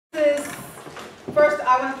First,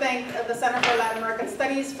 I want to thank the Center for Latin American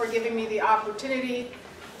Studies for giving me the opportunity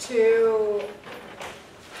to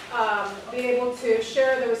be able to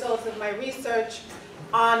share the results of my research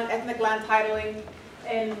on ethnic land titling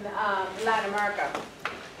in Latin America.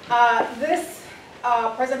 This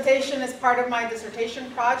presentation is part of my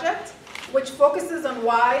dissertation project, which focuses on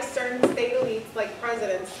why certain state elites, like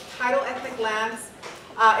presidents, title ethnic lands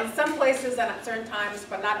in some places and at certain times,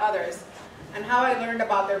 but not others, and how I learned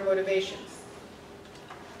about their motivations.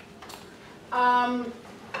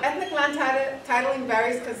 Ethnic land titling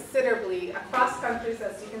varies considerably across countries,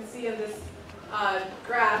 as you can see in this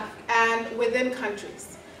graph, and within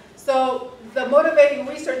countries. So the motivating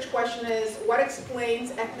research question is, what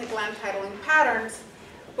explains ethnic land titling patterns,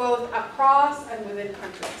 both across and within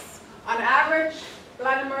countries? On average,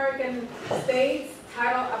 Latin American states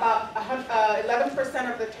title about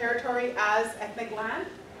 11% of the territory as ethnic land.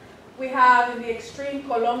 We have in the extreme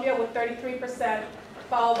Colombia with 33%,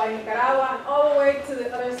 followed by Nicaragua, and all the way to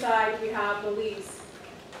the other side we have Belize.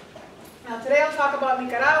 Now today I'll talk about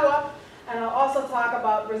Nicaragua, and I'll also talk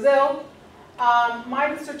about Brazil.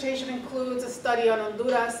 My dissertation includes a study on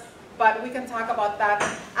Honduras, but we can talk about that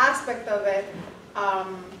aspect of it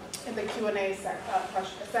in the Q&A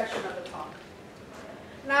section of the talk.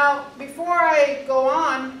 Now, before I go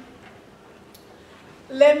on,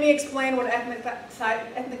 let me explain what ethnic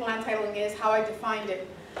land titling is, how I defined it.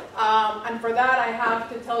 And for that, I have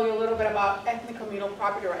to tell you a little bit about ethnic communal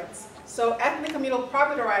property rights. So ethnic communal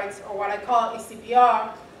property rights, or what I call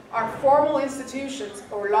ECPR, are formal institutions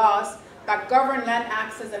or laws that govern land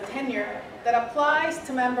access and tenure that applies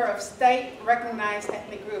to members of state-recognized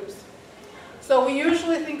ethnic groups. So we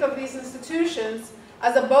usually think of these institutions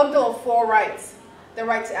as a bundle of 4 rights: the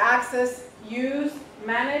right to access, use,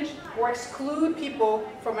 manage, or exclude people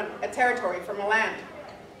from a territory, from a land.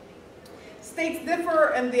 States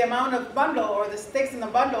differ in the amount of bundle, or the stakes in the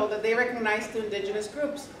bundle, that they recognize to indigenous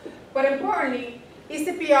groups. But importantly,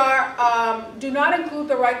 ECPR do not include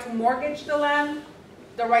the right to mortgage the land,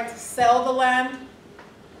 the right to sell the land,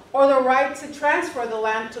 or the right to transfer the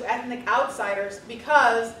land to ethnic outsiders,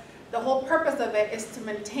 because the whole purpose of it is to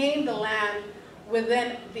maintain the land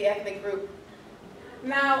within the ethnic group.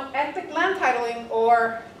 Now, ethnic land titling,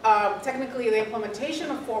 or technically the implementation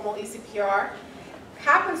of formal ECPR,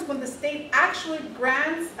 happens when the state actually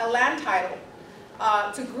grants a land title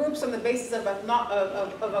to groups on the basis of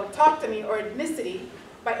autochthony or ethnicity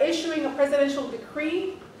by issuing a presidential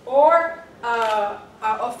decree or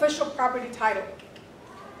official property title.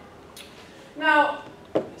 Now,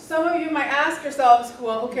 some of you might ask yourselves,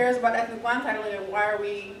 well, who cares about ethnic land titling and why are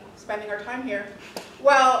we spending our time here?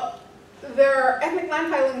 Well, ethnic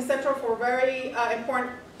land titling is central for very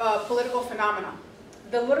important political phenomena.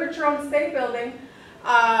 The literature on state building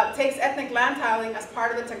takes ethnic land titling as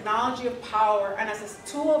part of the technology of power and as a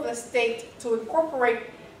tool of the state to incorporate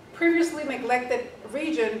previously neglected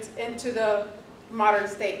regions into the modern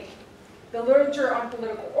state. The literature on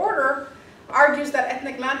political order argues that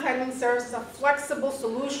ethnic land titling serves as a flexible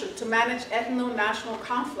solution to manage ethno-national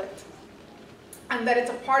conflict, and that it's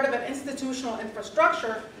a part of an institutional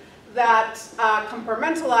infrastructure that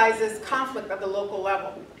compartmentalizes conflict at the local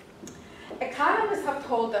level. Economists have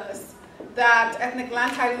told us that ethnic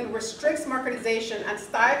land titling restricts marketization and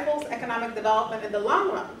stifles economic development in the long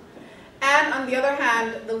run. And on the other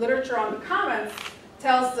hand, the literature on the commons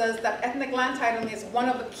tells us that ethnic land titling is one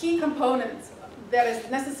of the key components that is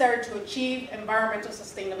necessary to achieve environmental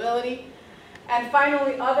sustainability. And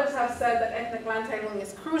finally, others have said that ethnic land titling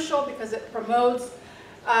is crucial because it promotes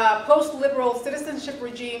post-liberal citizenship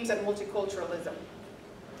regimes and multiculturalism.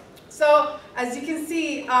 So, as you can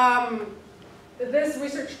see, this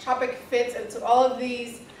research topic fits into all of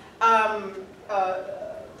these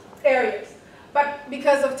areas. But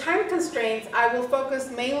because of time constraints, I will focus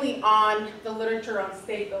mainly on the literature on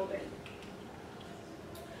state building.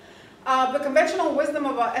 The conventional wisdom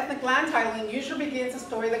about ethnic land titling usually begins a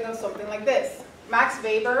story that goes something like this. Max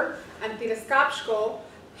Weber and Tereskapsko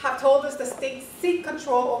have told us that states seek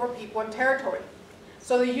control over people and territory.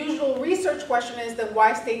 So the usual research question is then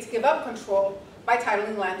why states give up control by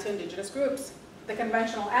titling land to indigenous groups. The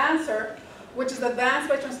conventional answer, which is advanced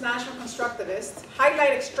by transnational constructivists,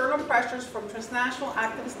 highlight external pressures from transnational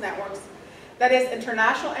activist networks, that is,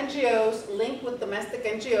 international NGOs linked with domestic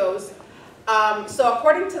NGOs. So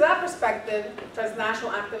according to that perspective,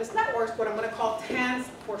 transnational activist networks, what I'm going to call TANs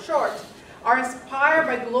for short, are inspired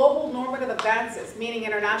by global normative advances, meaning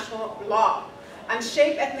international law, and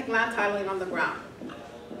shape ethnic land titling on the ground.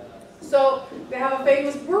 So they have a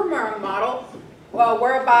famous boomerang model,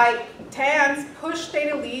 whereby TANs push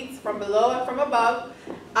state elites from below and from above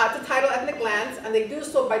to title ethnic lands, and they do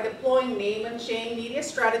so by deploying name and shame media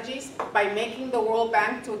strategies, by making the World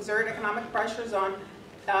Bank to exert economic pressures on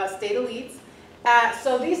state elites.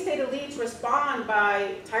 So these state elites respond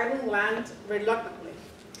by titling land reluctantly.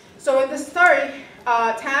 So in this story,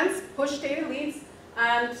 TANs push state elites,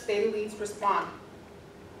 and state elites respond.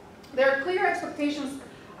 There are clear expectations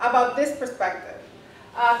about this perspective.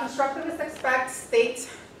 Constructivists expect states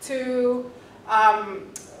to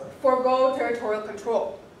forego territorial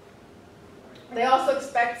control. They also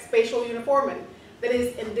expect spatial uniformity, that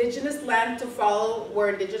is, indigenous land to follow where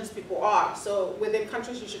indigenous people are. So within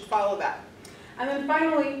countries, you should follow that. And then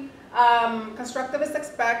finally, constructivists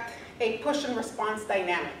expect a push and response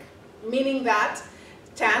dynamic, meaning that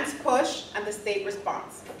TANs push and the state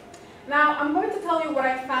responds. Now, I'm going to tell you what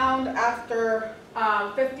I found after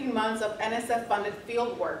 15 months of NSF-funded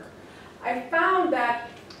field work. I found that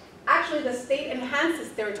actually the state enhances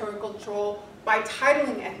territorial control by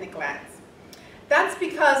titling ethnic lands. That's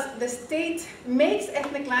because the state makes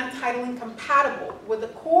ethnic land titling compatible with the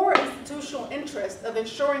core institutional interest of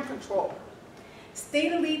ensuring control.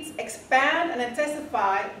 State elites expand and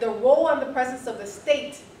intensify the role and the presence of the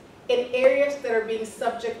state in areas that are being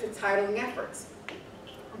subject to titling efforts.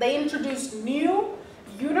 They introduce new,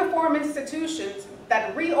 uniform institutions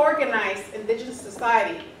that reorganize indigenous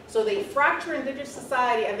society. So they fracture indigenous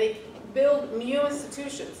society and they build new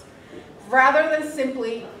institutions, rather than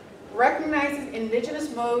simply recognizing indigenous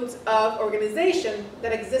modes of organization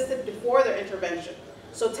that existed before their intervention.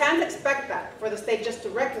 So TANs expect that, for the state just to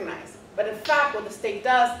recognize. But in fact, what the state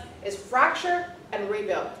does is fracture and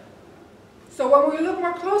rebuild. So when we look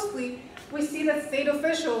more closely, we see that state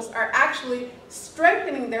officials are actually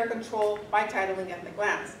strengthening their control by titling ethnic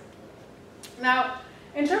lands. Now,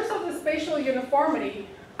 in terms of the spatial uniformity,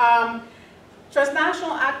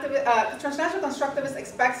 transnational constructivists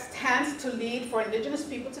expect TANs to lead for indigenous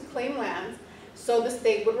people to claim lands, so the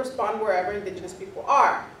state would respond wherever indigenous people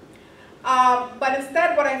are. But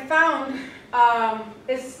instead, what I found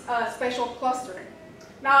is spatial clustering.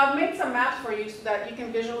 Now, I've made some maps for you so that you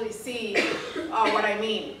can visually see what I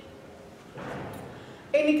mean.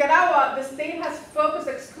 In Nicaragua, the state has focused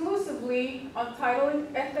exclusively on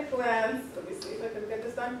titling ethnic lands. Let me see if I can get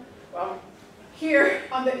this done. Well, here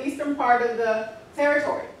on the eastern part of the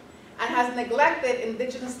territory, and has neglected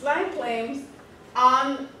indigenous land claims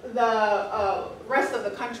on the rest of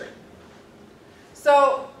the country.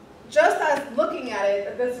 So, just as looking at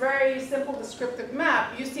it, this very simple descriptive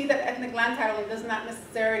map, you see that ethnic land titling does not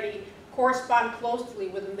necessarily correspond closely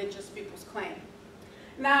with indigenous people's claim.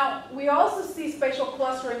 Now, we also see spatial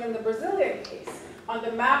clustering in the Brazilian case. On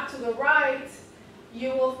the map to the right,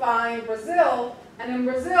 you will find Brazil, and in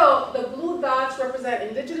Brazil, the blue dots represent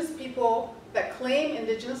indigenous people that claim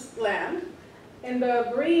indigenous land. In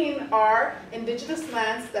the green are indigenous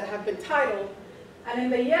lands that have been titled, and in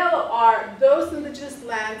the yellow are those indigenous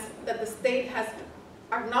lands that the state has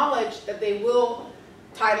acknowledged that they will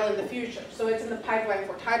title in the future. So it's in the pipeline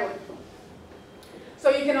for titling. So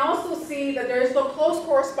you can also see that there is no close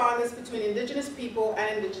correspondence between indigenous people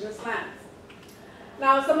and indigenous lands.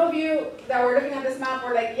 Now, some of you that were looking at this map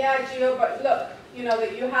were like, yeah, Gio, but look, you know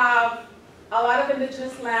that you have a lot of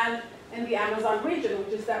indigenous land in the Amazon region,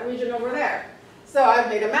 which is that region over there. So I've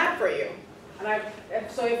made a map for you. And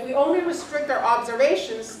so if we only restrict our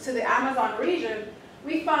observations to the Amazon region,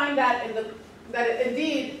 we find that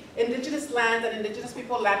indeed indigenous lands and indigenous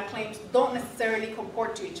people land claims don't necessarily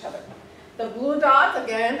comport to each other. The blue dots,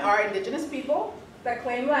 again, are indigenous people that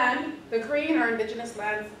claim land. The green are indigenous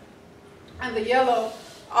lands. And the yellow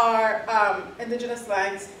are indigenous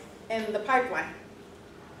lands in the pipeline.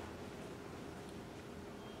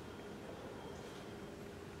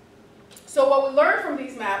 So what we learned from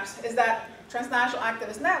these maps is that transnational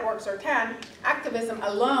activist networks, or TAN, activism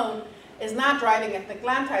alone is not driving ethnic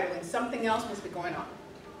land titling. Something else must be going on.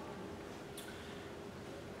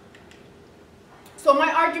 So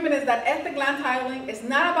my argument is that ethnic land titling is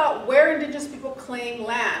not about where indigenous people claim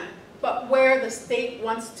land, but where the state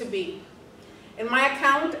wants to be. In my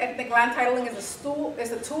account, ethnic land titling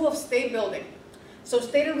is a tool of state building. So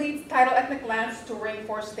state elites title ethnic lands to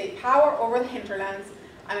reinforce state power over the hinterlands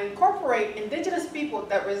and incorporate indigenous people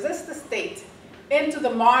that resist the state into the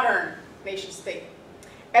modern nation state.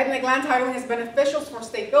 Ethnic land titling is beneficial for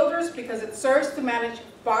state builders because it serves to manage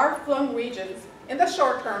far-flung regions in the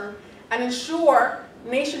short term and ensure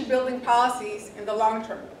nation-building policies in the long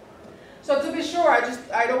term. So to be sure,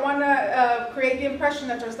 I don't want to create the impression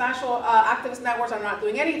that transnational activist networks are not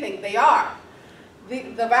doing anything. They are.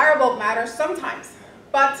 The variable matters sometimes.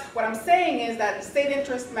 But what I'm saying is that state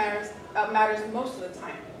interest matters most of the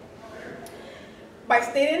time. By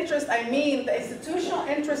state interest, I mean the institutional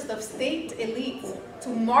interest of state elites to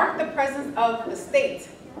mark the presence of the state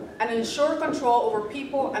and ensure control over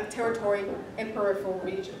people and territory in peripheral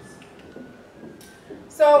regions.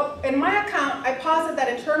 So in my account, I posit that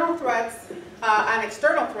internal threats and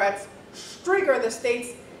external threats trigger the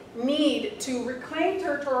state's need to reclaim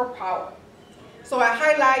territorial power. So I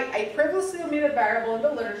highlight a previously omitted variable in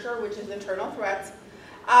the literature, which is internal threats,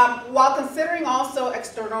 while considering also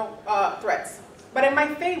external threats. But in my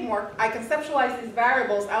framework, I conceptualize these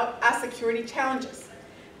variables out as security challenges.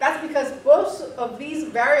 That's because both of these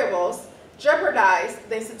variables jeopardize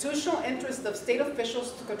the institutional interest of state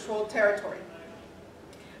officials to control territory.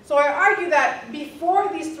 So I argue that before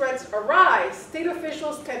these threats arise, state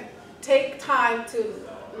officials can take time to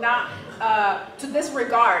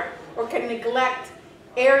disregard or can neglect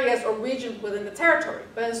areas or regions within the territory.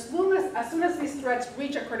 But as soon as these threats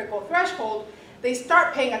reach a critical threshold, they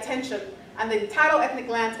start paying attention and they title ethnic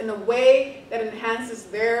lands in a way that enhances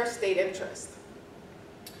their state interest.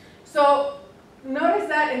 So notice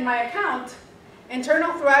that in my account,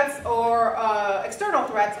 internal threats or external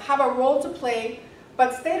threats have a role to play,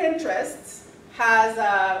 but state interests has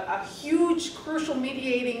a huge, crucial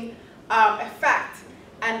mediating effect.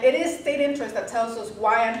 And it is state interest that tells us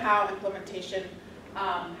why and how implementation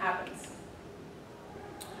happens.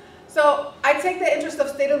 So I take the interest of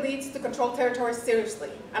state elites to control territory seriously,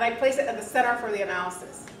 and I place it at the center for the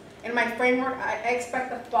analysis. In my framework, I expect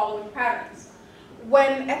the following patterns.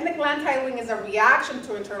 When ethnic land titling is a reaction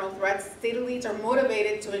to internal threats, state elites are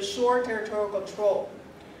motivated to ensure territorial control.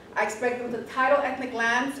 I expect them to title ethnic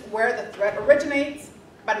lands where the threat originates,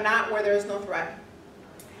 but not where there is no threat.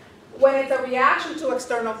 When it's a reaction to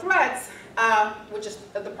external threats, which is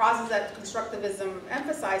the process that constructivism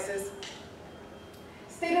emphasizes,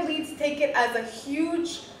 state elites take it as a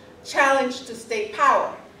huge challenge to state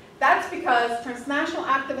power. That's because transnational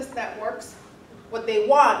activist networks, what they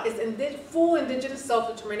want is full indigenous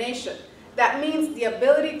self-determination. That means the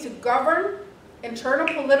ability to govern internal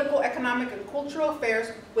political, economic, and cultural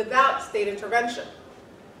affairs without state intervention.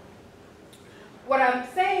 What I'm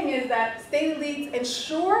saying is that state elites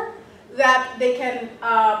ensure that they can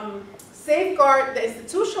safeguard the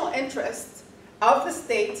institutional interests of the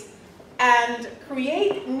state and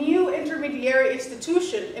create new intermediary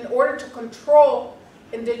institutions in order to control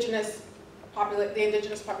the indigenous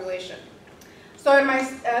population. So in my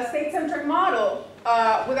state-centric model,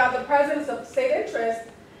 without the presence of state interest,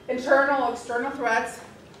 internal, external threats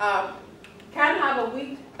can have a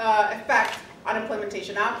weak effect on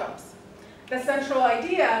implementation outcomes. The central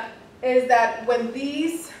idea is that when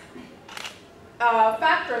these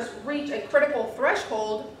factors reach a critical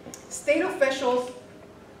threshold, state officials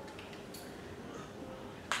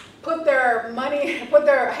put their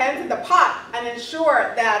hands in the pot and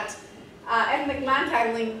ensure that ethnic land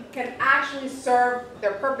titling can actually serve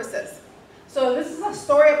their purposes. So this is a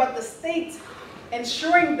story about the state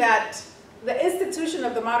ensuring that the institution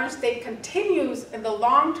of the modern state continues in the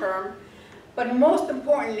long term, but most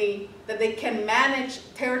importantly, that they can manage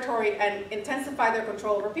territory and intensify their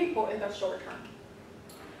control over people in the short term.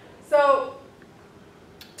 So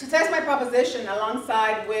to test my proposition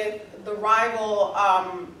alongside with the rival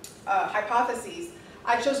hypotheses,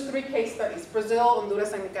 I chose 3 case studies: Brazil,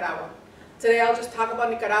 Honduras, and Nicaragua. Today I'll just talk about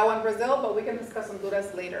Nicaragua and Brazil, but we can discuss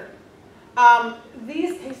Honduras later.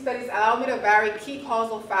 These case studies allow me to vary key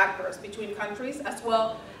causal factors between countries, as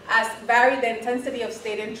well as vary the intensity of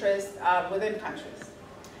state interest within countries.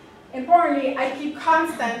 Importantly, I keep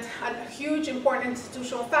constant a huge important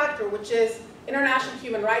institutional factor, which is international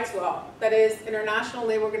human rights law, that is International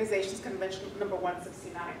Labor Organization's Convention number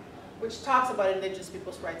 169, which talks about indigenous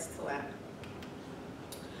people's rights to land.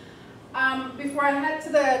 Before I head to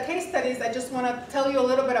the case studies, I just want to tell you a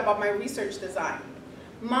little bit about my research design.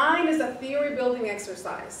 Mine is a theory building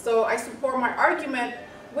exercise, so I support my argument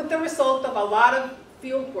with the result of a lot of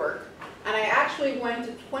field work, and I actually went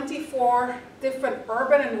to 24 different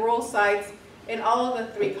urban and rural sites in all of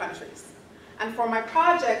the 3 countries. And for my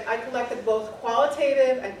project, I collected both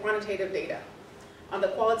qualitative and quantitative data. On the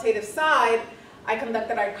qualitative side, I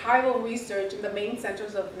conducted archival research in the main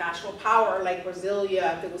centers of national power like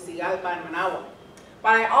Brasilia, Tegucigalpa, and Managua.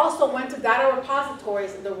 But I also went to data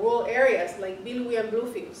repositories in the rural areas like Bilwi and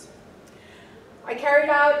Bluefields. I carried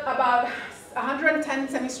out about 110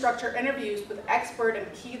 semi-structured interviews with expert and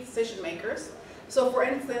key decision makers. So for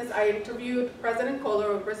instance, I interviewed President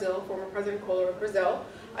Collor of Brazil, former President Collor of Brazil.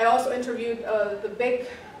 I also interviewed the big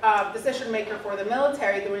decision maker for the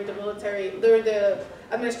military during the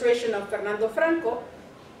administration of Fernando Franco,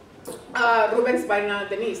 Rubens Vaina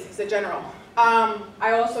Denise, he's a general.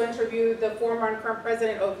 I also interviewed the former and current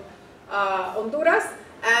president of Honduras,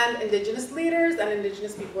 and indigenous leaders and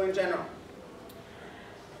indigenous people in general.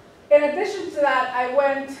 In addition to that, I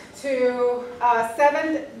went to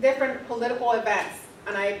 7 different political events,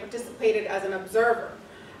 and I participated as an observer.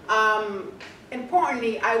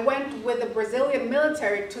 Importantly, I went with the Brazilian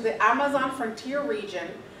military to the Amazon frontier region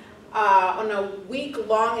on a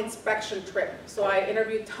week-long inspection trip. So I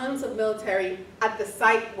interviewed tons of military at the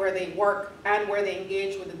site where they work and where they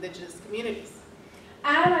engage with indigenous communities.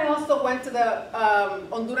 And I also went to the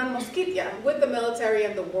Honduran Mosquitia with the military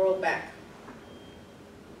and the World Bank.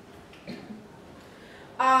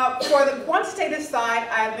 For the quantitative side,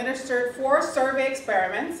 I administered 4 survey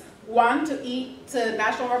experiments, 1 to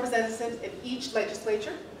national representatives in each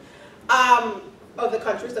legislature of the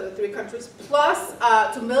countries, of the 3 countries, plus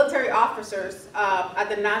to military officers at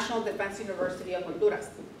the National Defense University of Honduras.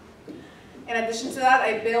 In addition to that,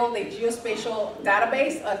 I built a geospatial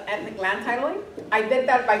database of ethnic land titling. I did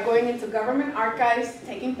that by going into government archives,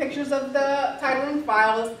 taking pictures of the titling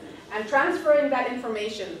files, and transferring that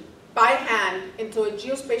information by hand into a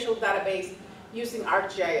geospatial database using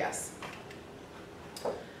ArcGIS.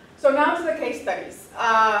 So now to the case studies.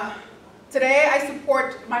 Today I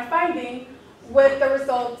support my finding with the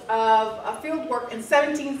result of a field work in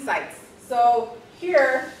 17 sites. So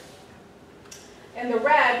here in the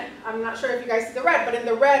red, I'm not sure if you guys see the red, but in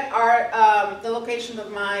the red are the location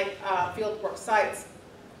of my field work sites.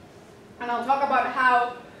 And I'll talk about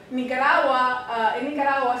how in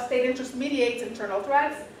Nicaragua, state interest mediates internal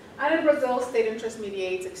threats, and in Brazil, state interest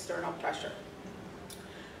mediates external pressure.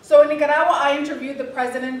 So in Nicaragua, I interviewed the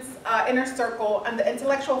president's inner circle and the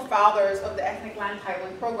intellectual fathers of the ethnic land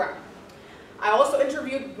titling program. I also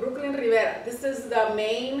interviewed Brooklyn Rivera. This is the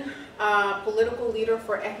main political leader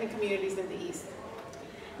for ethnic communities in the East.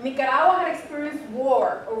 Nicaragua had experienced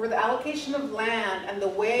war over the allocation of land and the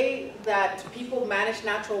way that people managed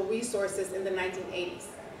natural resources in the 1980s.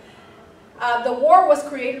 The war was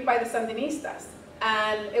created by the Sandinistas.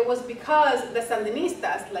 And it was because the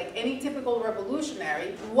Sandinistas, like any typical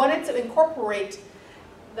revolutionary, wanted to incorporate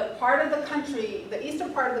the part of the country, the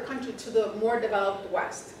eastern part of the country, to the more developed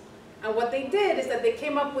West. And what they did is that they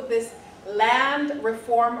came up with this land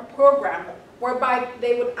reform program whereby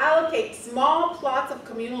they would allocate small plots of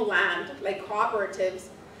communal land, like cooperatives,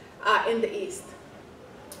 in the East.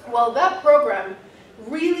 Well, that program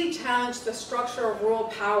really challenged the structure of rural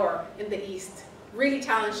power in the East, really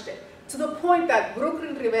challenged it, to the point that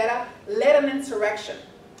Brooklyn Rivera led an insurrection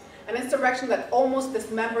that almost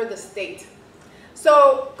dismembered the state.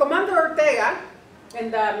 So Commander Ortega,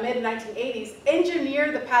 in the mid-1980s,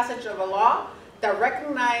 engineered the passage of a law that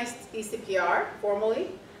recognized ECPR formally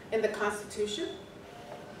in the Constitution,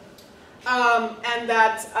 and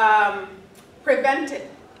that prevented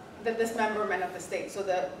the dismemberment of the state, so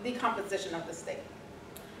the decomposition of the state.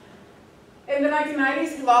 In the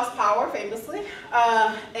 1990s, he lost power, famously,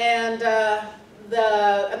 and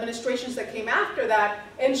the administrations that came after that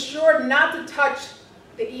ensured not to touch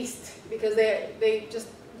the East, because they just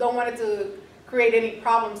don't want it to create any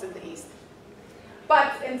problems in the East.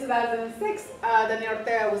 But in 2006, Daniel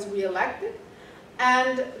Ortega was reelected,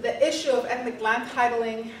 and the issue of ethnic land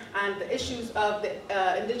titling and the issues of the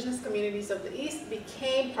indigenous communities of the East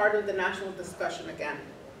became part of the national discussion again.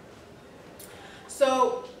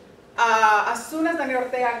 So as soon as Daniel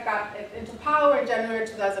Ortega got into power in January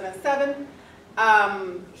 2007,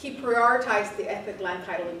 he prioritized the ethnic land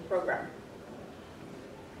titling program.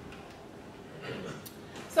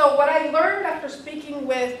 So what I learned after speaking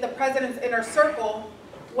with the president's inner circle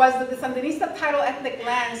was that the Sandinista title ethnic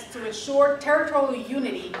lands to ensure territorial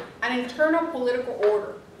unity and internal political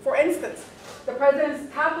order. For instance, the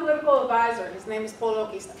president's top political advisor, his name is Paul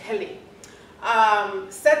Kelly,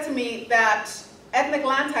 said to me that ethnic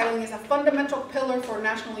land titling is a fundamental pillar for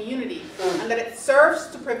national unity, and that it serves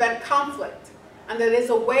to prevent conflict, and that it is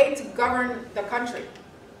a way to govern the country.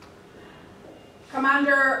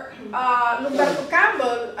 Commander Lumberto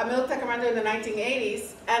Campbell, a military commander in the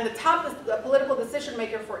 1980s, and the top political decision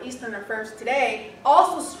maker for Eastern affairs today,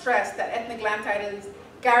 also stressed that ethnic land titling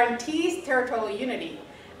guarantees territorial unity,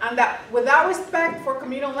 and that without respect for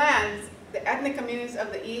communal lands, the ethnic communities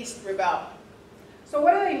of the East rebel. So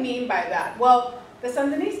what do they mean by that? Well, the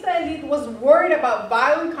Sandinista elite was worried about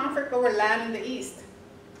violent conflict over land in the East.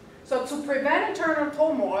 So to prevent internal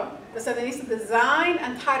turmoil, the Sandinistas designed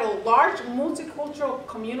and titled large multicultural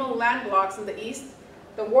communal land blocks in the East,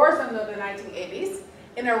 the war zone of the 1980s,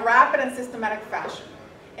 in a rapid and systematic fashion.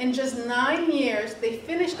 In just 9 years, they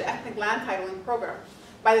finished the ethnic land titling program.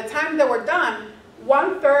 By the time they were done,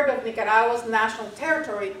 1/3 of Nicaragua's national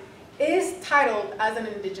territory is titled as an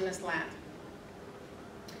indigenous land.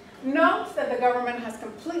 notes that the government has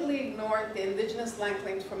completely ignored the indigenous land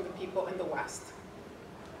claims from the people in the West.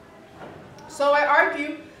 So I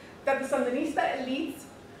argue that the Sandinista elites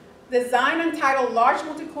design and title large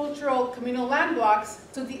multicultural communal land blocks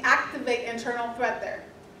to deactivate internal threat there.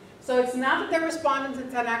 So it's not that they're responding to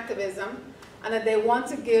tent activism and that they want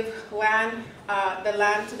to give land, the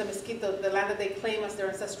land to the Mosquito, the land that they claim as their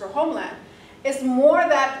ancestral homeland. It's more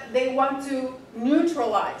that they want to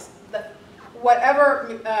neutralize whatever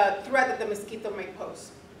threat that the Mosquito may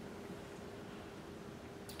pose.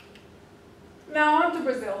 Now on to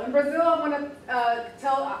Brazil. In Brazil, I want to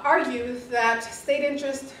argue that state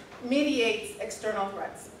interest mediates external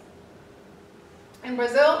threats. In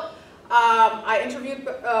Brazil, I interviewed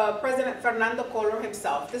President Fernando Collor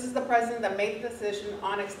himself. This is the president that made the decision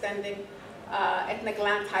on extending ethnic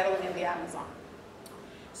land titling in the Amazon.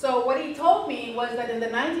 So what he told me was that in the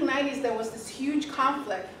 1990s, there was this huge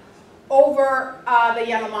conflict over the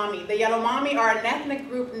Yanomami. The Yanomami are an ethnic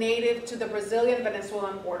group native to the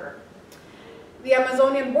Brazilian-Venezuelan border. The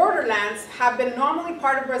Amazonian borderlands have been nominally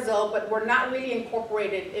part of Brazil, but were not really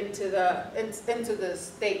incorporated into the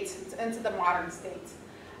state, into the modern state.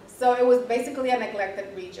 So it was basically a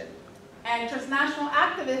neglected region. And transnational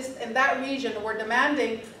activists in that region were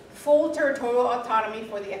demanding full territorial autonomy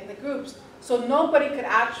for the ethnic groups. So nobody could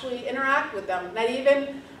actually interact with them, not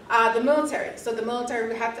even the military. So the military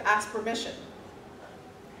would have to ask permission.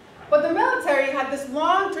 But the military had this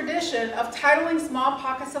long tradition of titling small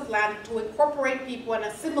pockets of land to incorporate people and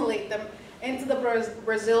assimilate them into the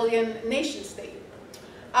Brazilian nation state.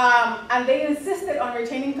 And they insisted on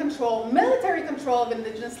retaining control, military control of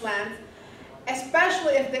indigenous lands,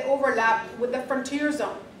 especially if they overlap with the frontier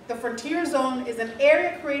zone. The frontier zone is an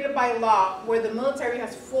area created by law where the military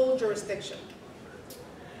has full jurisdiction.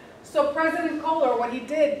 So President Collor, what he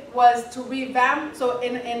did was to revamp, so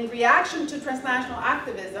in reaction to transnational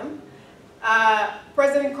activism,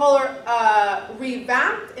 President Collor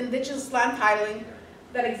revamped indigenous land titling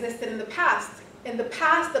that existed in the past. In the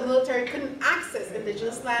past, the military couldn't access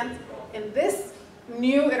indigenous lands. In this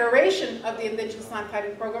new iteration of the indigenous land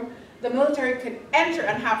titling program, the military could enter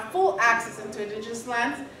and have full access into indigenous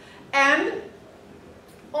lands. And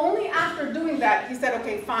only after doing that, he said,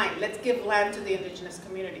 okay, fine, let's give land to the indigenous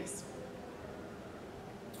communities.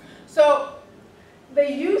 So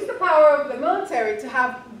they used the power of the military to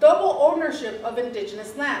have double ownership of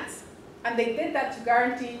indigenous lands. And they did that to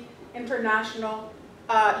guarantee international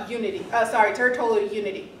territorial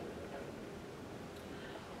unity.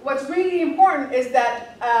 What's really important is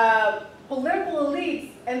that political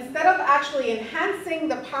elites, instead of actually enhancing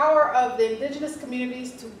the power of the indigenous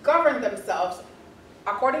communities to govern themselves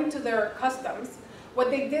according to their customs, what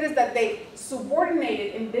they did is that they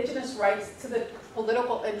subordinated indigenous rights to the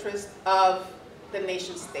political interests of the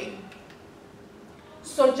nation state.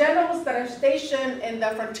 So generals that are stationed in the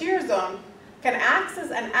frontier zone can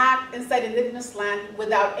access and act inside indigenous land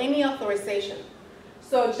without any authorization.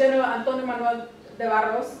 So General Antonio Manuel de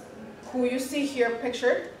Barros, who you see here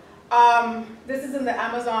pictured, this is in the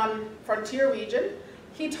Amazon frontier region.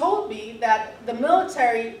 He told me that the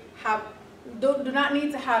military do not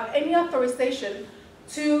need to have any authorization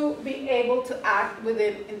to be able to act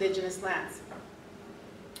within indigenous lands.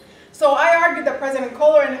 So I argued that President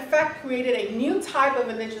Collor in effect created a new type of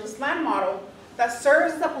indigenous land model that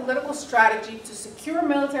serves as a political strategy to secure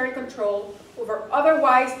military control over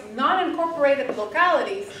otherwise non-incorporated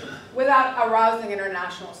localities without arousing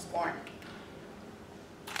international scorn.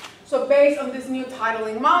 So based on this new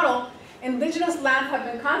titling model, indigenous lands have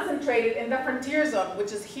been concentrated in the frontier zone,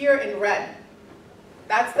 which is here in red.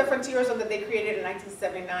 That's the frontier zone that they created in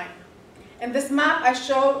 1979. In this map, I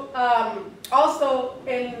show also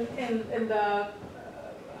in the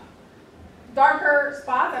darker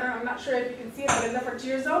spots, I'm not sure if you can see it, but in the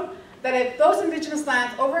frontier zone, that if those indigenous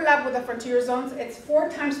lands overlap with the frontier zones, it's 4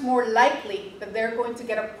 times more likely that they're going to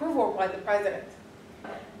get approval by the president.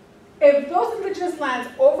 If those indigenous lands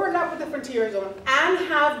overlap with the frontier zone and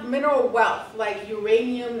have mineral wealth like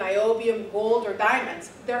uranium, niobium, gold, or diamonds,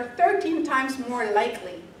 they're 13 times more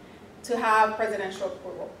likely to have presidential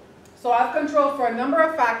approval. So I've controlled for a number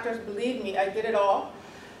of factors. Believe me, I did it all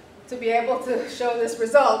to be able to show this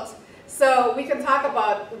result. So we can talk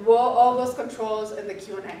about all those controls in the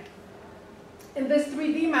Q&A. In this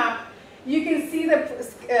 3D map, you can see the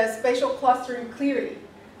spatial clustering clearly.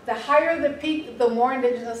 The higher the peak, the more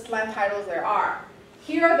indigenous land titles there are.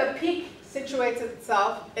 Here, the peak situates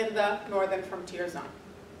itself in the northern frontier zone.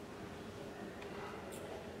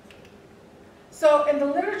 So in the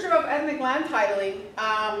literature of ethnic land titling,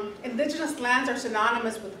 indigenous lands are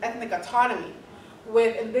synonymous with ethnic autonomy,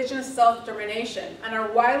 with indigenous self-determination and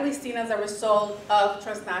are widely seen as a result of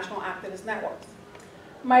transnational activist networks.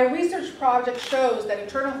 My research project shows that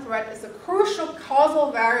internal threat is a crucial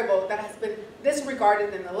causal variable that has been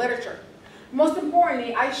disregarded in the literature. Most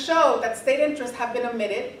importantly, I show that state interests have been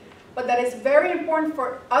omitted, but that it's very important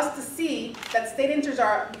for us to see that state interests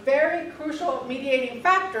are a very crucial mediating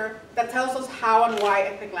factor that tells us how and why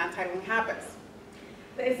ethnic land titling happens.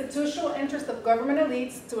 The institutional interest of government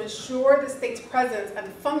elites to ensure the state's presence and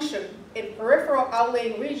function in peripheral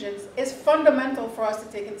outlying regions is fundamental for us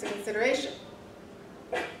to take into consideration.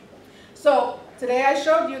 So today I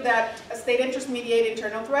showed you that a state interest mediated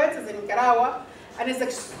internal threats is in Nicaragua and is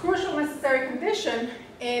a crucial necessary condition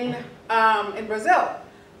in Brazil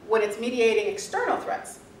when it's mediating external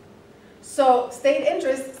threats. So state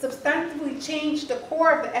interests substantively change the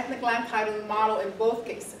core of the ethnic land titling model in both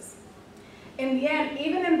cases. In the end,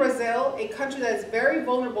 even in Brazil, a country that is very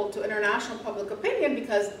vulnerable to international public opinion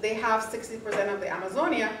because they have 60% of the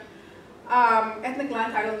Amazonia, ethnic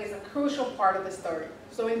land titling is a crucial part of the story.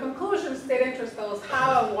 So in conclusion, state interest tells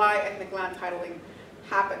how and why ethnic land titling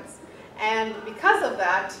happens. And because of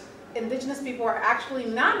that, indigenous people are actually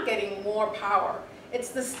not getting more power. It's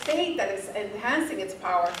the state that is enhancing its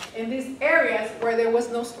power in these areas where there was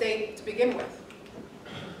no state to begin with.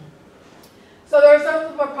 So there's sort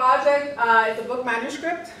of a project, it's a book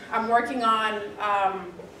manuscript. I'm working on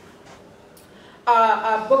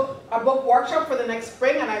a book workshop for the next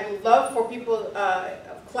spring, and I would love for people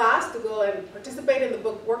of CLAS to go and participate in the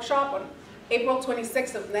book workshop on April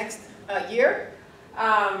 26th of next year.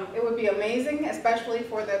 It would be amazing, especially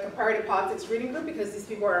for the comparative politics reading group, because these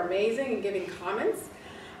people are amazing in giving comments.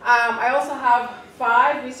 I also have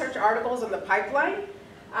 5 research articles in the pipeline.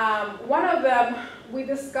 One of them we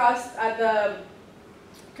discussed at the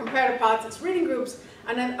comparative politics reading groups,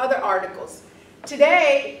 and then other articles.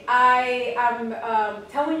 Today, I am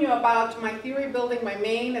telling you about my theory building, my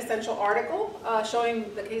main essential article,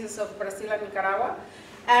 showing the cases of Brazil and Nicaragua.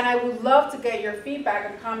 And I would love to get your feedback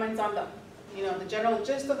and comments on the general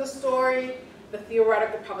gist of the story, the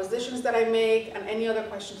theoretical propositions that I make, and any other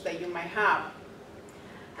questions that you might have.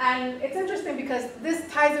 And it's interesting because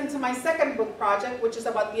this ties into my second book project, which is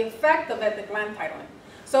about the effect of ethnic land titling.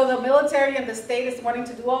 So the military and the state is wanting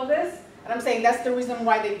to do all this, and I'm saying that's the reason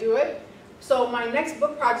why they do it. So my next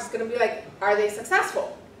book project is going to be like, are they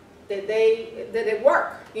successful? Did it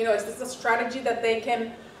work? Is this a strategy that they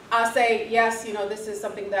can say, yes, this is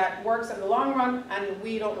something that works in the long run, and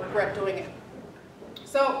we don't regret doing it.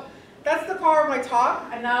 So that's the core of my talk,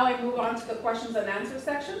 and now I move on to the questions and answers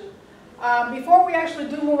section. Before we actually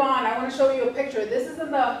do move on, I want to show you a picture. This is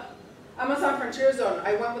in the Amazon Frontier Zone.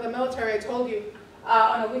 I went with the military, I told you,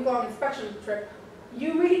 on a week-long inspection trip.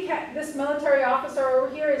 You really can't, this military officer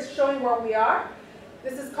over here is showing where we are.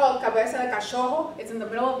 This is called Cabeza de Cachorro. It's in the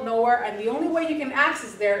middle of nowhere, and the only way you can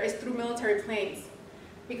access there is through military planes,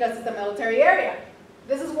 because it's a military area.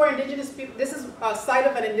 This is where indigenous people, this is a site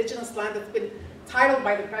of an indigenous land that's been titled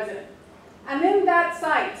by the president. And in that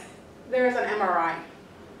site, there is an MRI.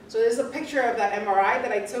 So there's a picture of that MRI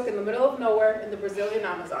that I took in the middle of nowhere in the Brazilian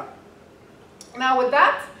Amazon. Now with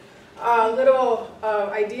that little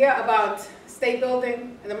idea about state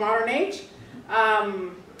building in the modern age,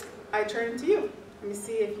 I turn to you. Let me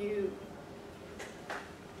see if you...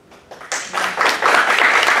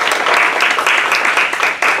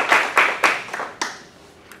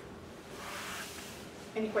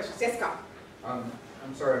 Any questions? Yes, Scott. I'm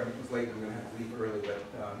sorry I was late. I'm going to have to leave early, but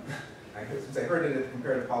since I heard it at the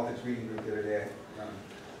comparative politics reading group the other day,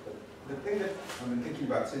 the thing that I've been thinking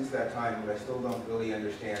about since that time that I still don't really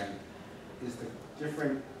understand is the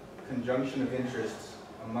different conjunction of interests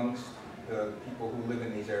amongst the people who live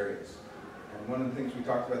in these areas. And one of the things we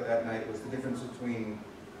talked about that night was the difference between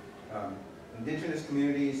indigenous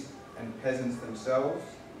communities and peasants themselves.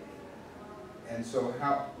 And so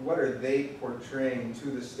what are they portraying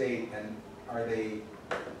to the state, and are they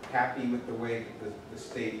happy with the way the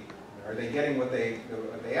state, are they getting what they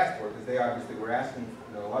asked for? Because they obviously were asking,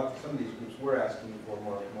 some of these groups were asking for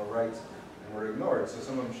more rights and were ignored. So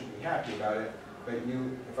some of them should be happy about it. But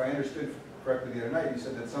if I understood correctly the other night, you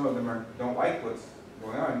said that some of them don't like what's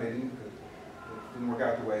going on. It didn't work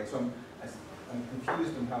out the way. So I'm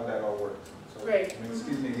confused on how that all works. So, Great.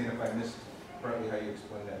 Excuse me again if I missed partly how you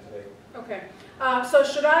explained that today. Okay. So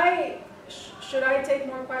should I take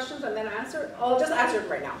more questions and then answer? I'll just answer it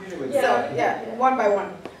right now. Yeah, one by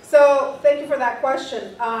one. So thank you for that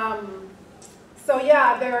question. So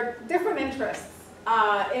yeah, there are different interests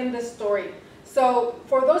in this story. So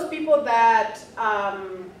for those people that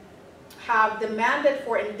have demanded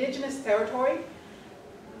for indigenous territory,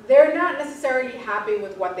 they're not necessarily happy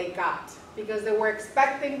with what they got. because they were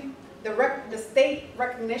expecting the state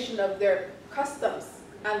recognition of their customs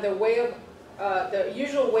and their way of, the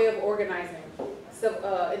usual way of organizing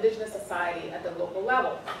indigenous society at the local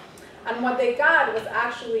level. And what they got was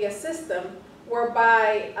actually a system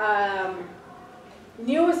whereby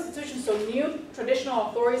new institutions, so new traditional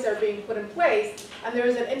authorities are being put in place, and there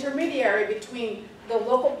is an intermediary between the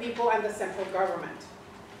local people and the central government.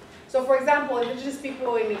 So for example, indigenous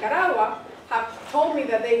people in Nicaragua have told me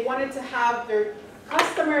that they wanted to have their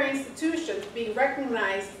customary institutions be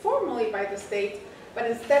recognized formally by the state, but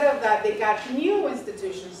instead of that, they got new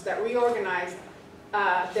institutions that reorganized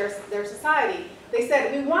their society. They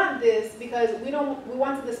said, we want this because we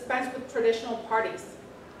want to dispense with traditional parties,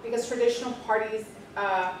 because traditional parties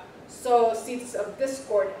sow seeds of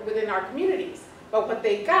discord within our communities. But what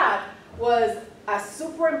they got was a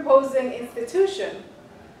superimposing institution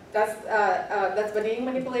that's being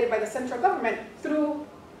manipulated by the central government through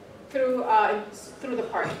the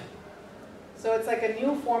party. So it's like a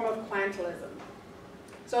new form of clientelism.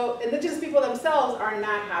 So indigenous people themselves are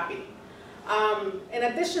not happy. In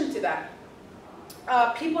addition to that,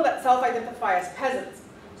 people that self-identify as peasants,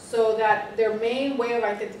 so that their main way of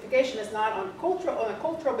identification is not on a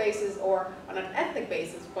cultural basis or on an ethnic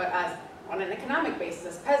basis, but on an economic basis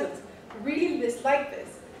as peasants, really dislike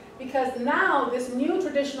this. Because now this new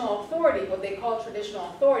traditional authority, what they call traditional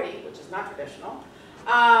authority, which is not traditional,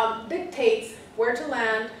 dictates where to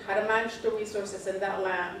land, how to manage the resources in that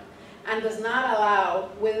land, and does not allow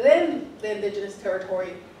within the indigenous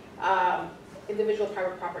territory individual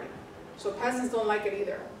private property. So peasants don't like it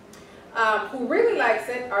either. Who really likes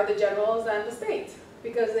it are the generals and the state,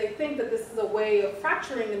 because they think that this is a way of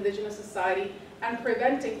fracturing indigenous society and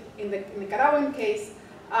preventing, in the Nicaraguan case,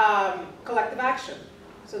 collective action,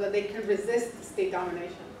 so that they can resist state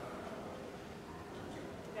domination.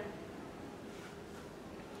 Yeah.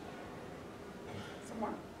 Some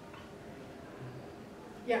more?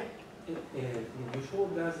 Yeah. You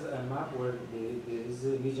showed us a map where these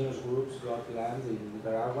indigenous groups got land in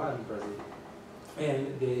Nicaragua and Brazil.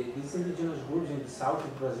 And these indigenous groups in the south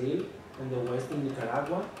of Brazil and the west in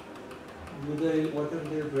Nicaragua, what are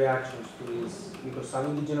their reactions to this? Because some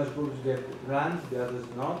indigenous groups get land, the others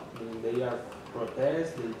not. I mean, they are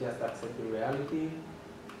protest, they just accept the reality.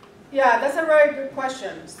 Yeah, that's a very good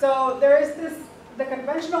question. So there is the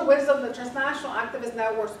conventional wisdom, the transnational activist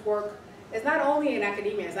networks work is not only in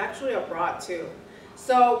academia, it's actually abroad too.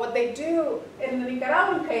 So what they do, in the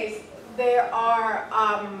Nicaraguan case, they are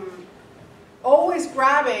always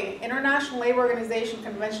grabbing International Labor Organization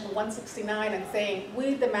Convention 169 and saying,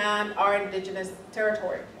 we demand our indigenous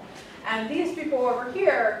territory. And these people over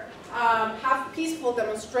here have peaceful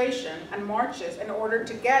demonstration and marches in order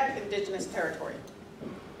to get indigenous territory,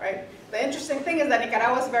 right? The interesting thing is that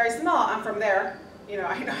Nicaragua is very small. I'm from there, you know,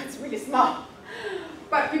 I know it's really small.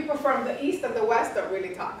 But people from the east and the west don't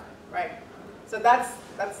really talk, right? So that's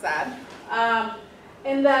sad.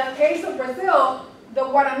 In the case of Brazil, the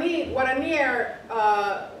Guarani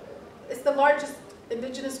is the largest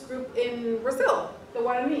indigenous group in Brazil, the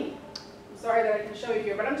Guarani. I'm sorry that I can show you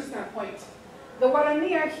here, but I'm just going to point. The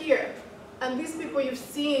Guarani are here, and these people you've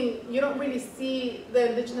seen, you don't really see the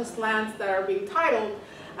indigenous lands that are being titled,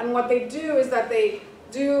 and what they do is that they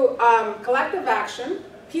do collective action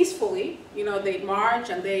peacefully. You know, they march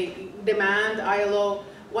and they demand ILO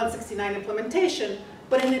 169 implementation,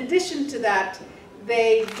 but in addition to that,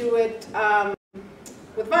 they do it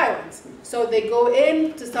with violence. So they go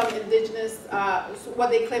into some indigenous, what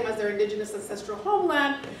they claim as their indigenous ancestral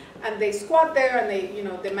homeland, and they squat there and they, you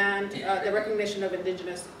know, demand the recognition of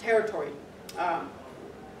indigenous territory.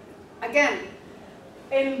 Again,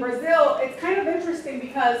 in Brazil, it's kind of interesting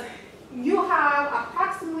because you have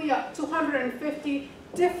approximately 250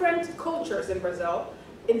 different cultures in Brazil,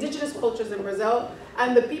 indigenous cultures in Brazil,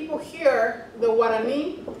 and the people here, the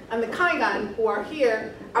Guarani and the Kaigan, who are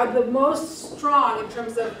here, are the most strong in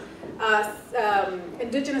terms of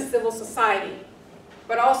indigenous civil society,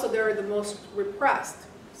 but also they're the most repressed.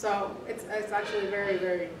 So it's actually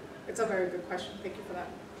it's a very good question. Thank you for that.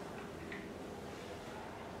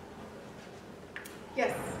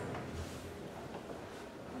 Yes?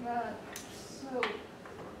 So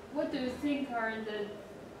what do you think are the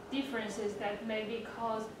differences that may be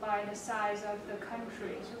caused by the size of the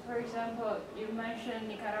country? So for example, you mentioned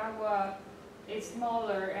Nicaragua is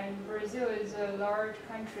smaller and Brazil is a large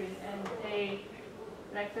country, and they,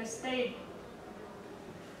 like the state,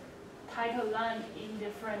 title land in the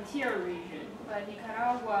frontier region, but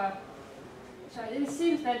Nicaragua, so it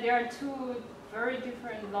seems that there are two very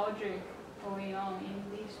different logic going on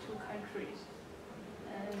in these two countries.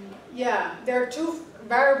 And Yeah, there are two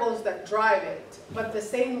variables that drive it, but the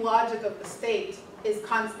same logic of the state is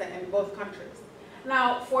constant in both countries.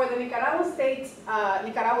 Now, for the Nicaragua state,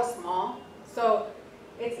 Nicaragua's small, so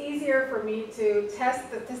it's easier for me to test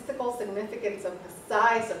statistical significance of the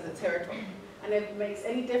size of the territory. And if it makes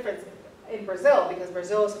any difference in Brazil, because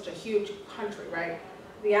Brazil is such a huge country, right?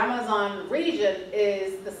 The Amazon region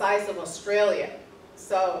is the size of Australia.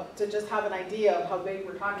 So to just have an idea of how big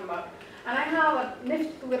we're talking about. And I have a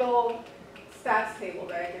nifty little stats table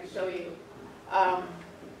that I can show you.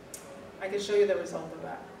 I can show you the result of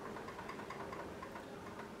that.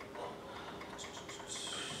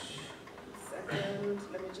 Second,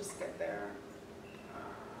 let me just get there.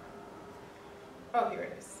 Oh, here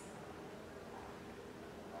it is.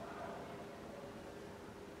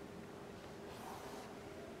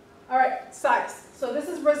 All right, size. So this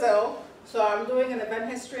is Brazil. So I'm doing an event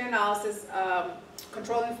history analysis,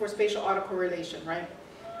 controlling for spatial autocorrelation, right?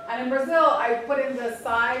 And in Brazil, I put in the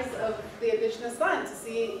size of the indigenous land to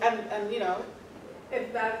see, and you know,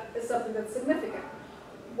 if that is something that's significant.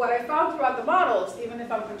 What I found throughout the models, even if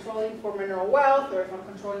I'm controlling for mineral wealth or if I'm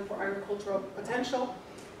controlling for agricultural potential,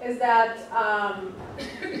 is that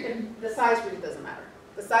the size really doesn't matter.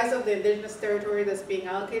 The size of the indigenous territory that's being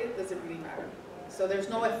allocated doesn't really matter. So there's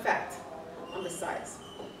no effect on the size.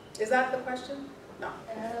 Is that the question? No.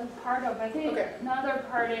 Part of, I think Okay. another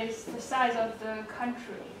part is the size of the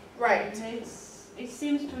country. Right. And it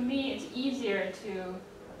seems to me it's easier to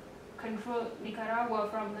control Nicaragua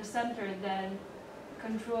from the center than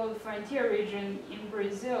control the frontier region in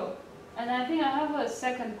Brazil. And I think I have a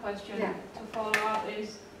second question to follow up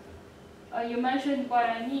is, you mentioned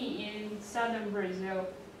Guarani in southern Brazil.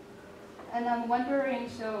 And I'm wondering,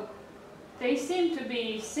 so they seem to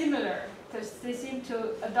be similar, because they seem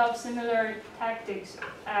to adopt similar tactics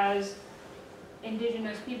as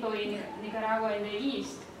indigenous people in Nicaragua in the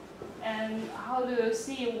east. And how do you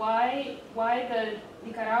see why the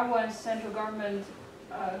Nicaraguan central government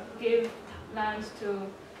give lands to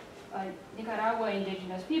Nicaragua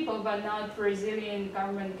indigenous people, but not Brazilian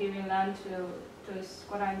government giving land to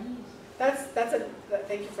Guaranis?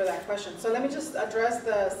 Thank you for that question. So let me just address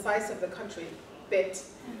the size of the country bit.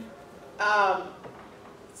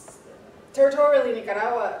 Territorially,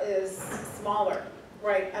 Nicaragua is smaller,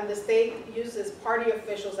 right? And the state uses party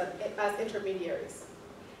officials as intermediaries.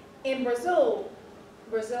 In Brazil,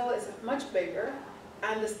 Brazil is much bigger,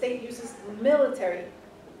 and the state uses military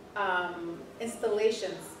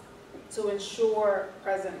installations to ensure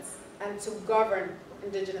presence and to govern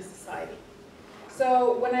indigenous society.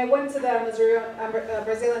 So when I went to the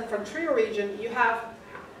Brazilian frontier region, you have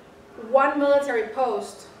one military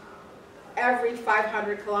post every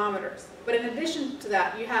 500 kilometers. But in addition to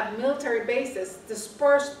that, you have military bases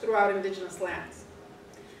dispersed throughout indigenous lands.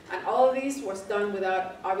 And all of these was done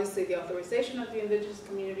without, obviously, the authorization of the indigenous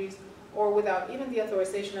communities or without even the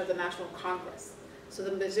authorization of the National Congress. So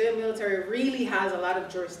the Brazilian military really has a lot of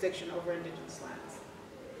jurisdiction over indigenous lands.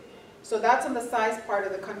 So that's on the size part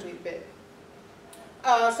of the country bit.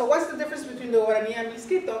 So what's the difference between the Guarani and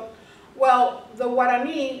Miskito? Well, the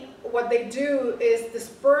Guarani, what they do is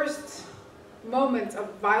dispersed moments of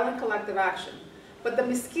violent collective action. But the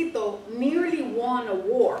Miskito nearly won a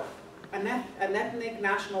war, an ethnic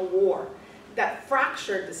national war, that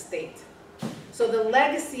fractured the state. So the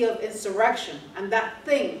legacy of insurrection and that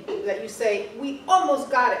thing that you say, we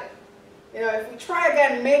almost got it. You know, if we try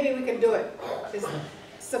again, maybe we can do it. It's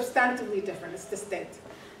substantively different, it's distinct.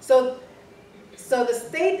 So the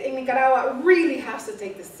state in Nicaragua really has to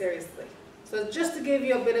take this seriously. So just to give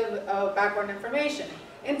you a bit of background information,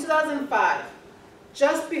 in 2005,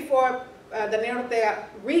 just before Daniel Ortega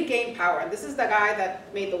regained power, and this is the guy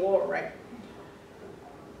that made the war, right?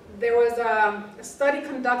 There was a study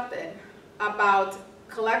conducted about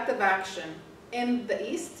collective action in the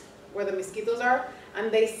east, where the Miskitos are,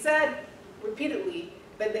 and they said repeatedly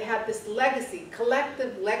that they had this legacy,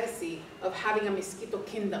 collective legacy of having a Miskito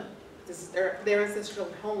kingdom. This is their ancestral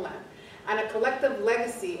homeland. And a collective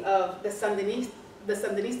legacy of the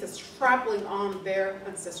Sandinistas trampling on their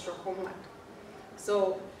ancestral homeland.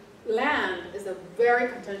 So land is a very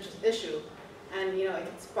contentious issue, and you know, it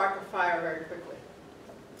can spark a fire very quickly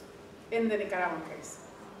in the Nicaraguan case.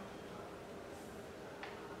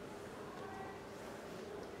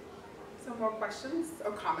 Some more questions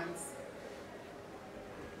or comments?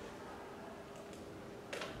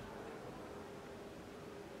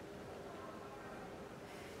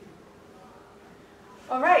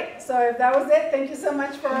 All right, so if that was it, thank you so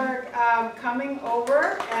much for coming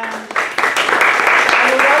over, and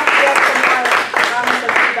I would love to get some comments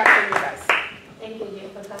or feedback from you guys. Thank you, Gio,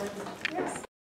 for coming. Yes.